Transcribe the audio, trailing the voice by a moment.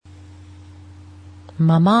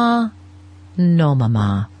"Mamma, no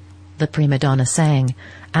mamma," the prima donna sang,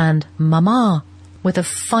 and "Mamma," with a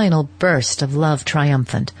final burst of love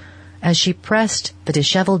triumphant, as she pressed the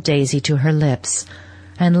disheveled daisy to her lips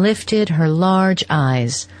and lifted her large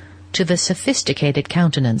eyes to the sophisticated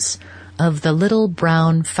countenance of the little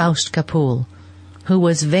brown Faust Capoul, who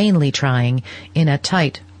was vainly trying, in a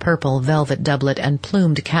tight purple velvet doublet and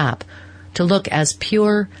plumed cap, to look as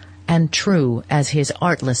pure and true as his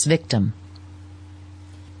artless victim.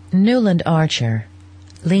 Newland Archer,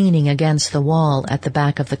 leaning against the wall at the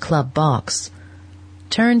back of the club box,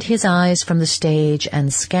 turned his eyes from the stage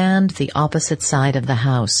and scanned the opposite side of the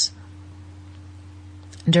house.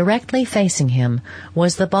 Directly facing him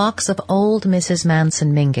was the box of old Mrs.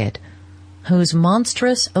 Manson Mingott, whose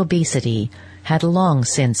monstrous obesity had long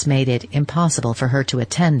since made it impossible for her to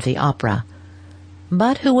attend the opera,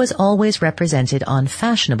 but who was always represented on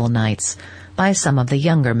fashionable nights by some of the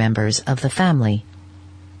younger members of the family.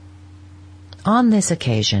 On this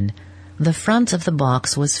occasion, the front of the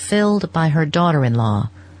box was filled by her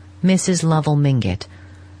daughter-in-law, Mrs. Lovell Mingott,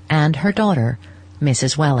 and her daughter,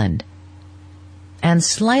 Mrs. Welland. And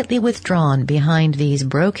slightly withdrawn behind these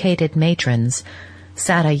brocaded matrons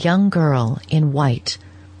sat a young girl in white,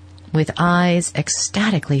 with eyes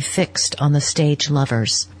ecstatically fixed on the stage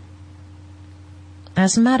lovers.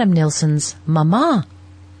 As Madame Nilsson's "Mamma"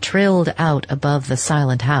 trilled out above the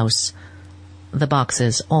silent house — the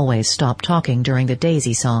boxes always stopped talking during the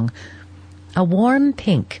daisy song — a warm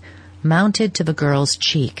pink mounted to the girl's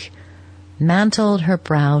cheek, mantled her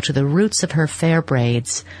brow to the roots of her fair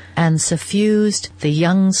braids, and suffused the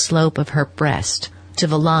young slope of her breast to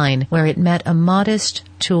the line where it met a modest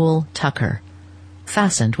tulle tucker,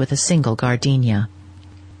 fastened with a single gardenia.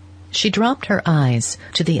 She dropped her eyes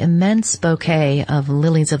to the immense bouquet of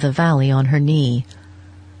lilies of the valley on her knee,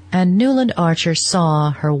 and Newland Archer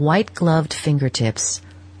saw her white-gloved fingertips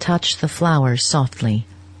touch the flowers softly.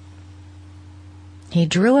 He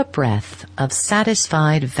drew a breath of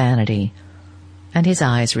satisfied vanity, and his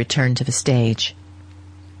eyes returned to the stage.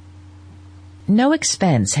 No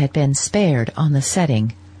expense had been spared on the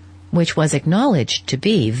setting, which was acknowledged to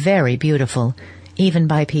be very beautiful, even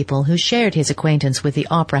by people who shared his acquaintance with the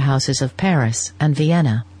opera houses of Paris and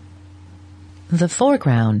Vienna. The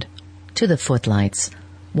foreground, to the footlights,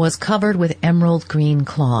 was covered with emerald green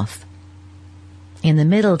cloth. In the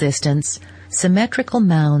middle distance, symmetrical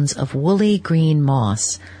mounds of woolly green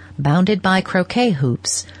moss, bounded by croquet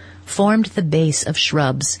hoops, formed the base of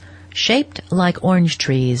shrubs, shaped like orange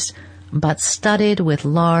trees, but studded with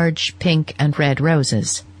large pink and red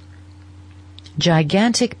roses.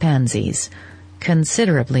 Gigantic pansies,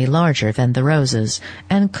 considerably larger than the roses,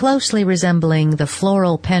 and closely resembling the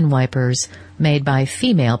floral pen wipers made by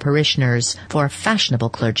female parishioners for fashionable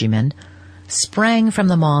clergymen, sprang from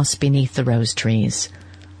the moss beneath the rose trees,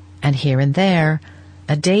 and here and there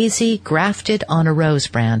a daisy grafted on a rose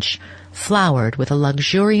branch flowered with a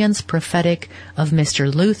luxuriance prophetic of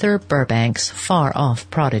Mr. Luther Burbank's far-off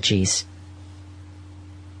prodigies.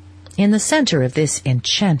 In the center of this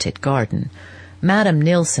enchanted garden, Madame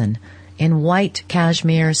Nilsson, in white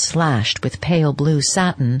cashmere slashed with pale blue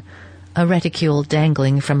satin, a reticule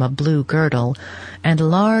dangling from a blue girdle, and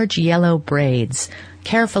large yellow braids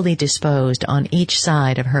carefully disposed on each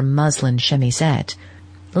side of her muslin chemisette,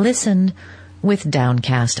 listened with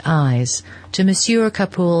downcast eyes to Monsieur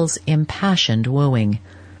Capoul's impassioned wooing,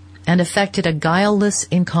 and affected a guileless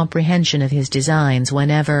incomprehension of his designs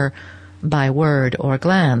whenever, by word or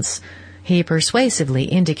glance, he persuasively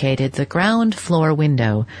indicated the ground-floor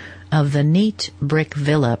window of the neat brick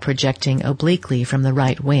villa projecting obliquely from the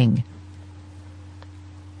right wing.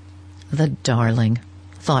 "The darling,"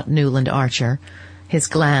 thought Newland Archer, his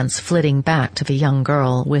glance flitting back to the young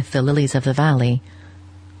girl with the lilies of the valley.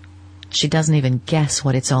 "She doesn't even guess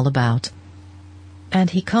what it's all about." And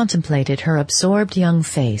he contemplated her absorbed young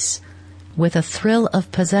face with a thrill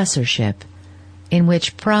of possessorship in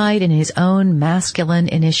which pride in his own masculine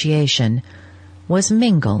initiation was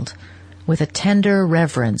mingled with a tender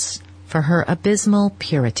reverence for her abysmal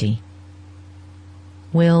purity.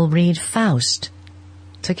 "We'll read Faust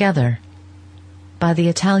together by the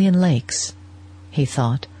Italian lakes," he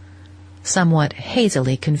thought, somewhat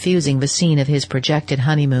hazily confusing the scene of his projected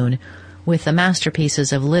honeymoon with the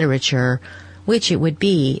masterpieces of literature which it would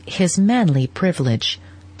be his manly privilege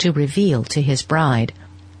to reveal to his bride.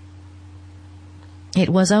 It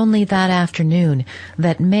was only that afternoon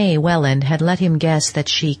that May Welland had let him guess that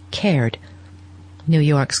she cared, New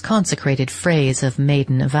York's consecrated phrase of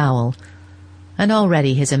maiden avowal, and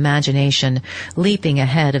already his imagination, leaping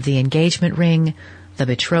ahead of the engagement ring, the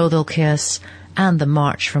betrothal kiss, and the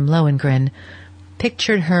march from Lohengrin,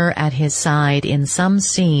 pictured her at his side in some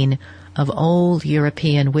scene of old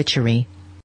European witchery.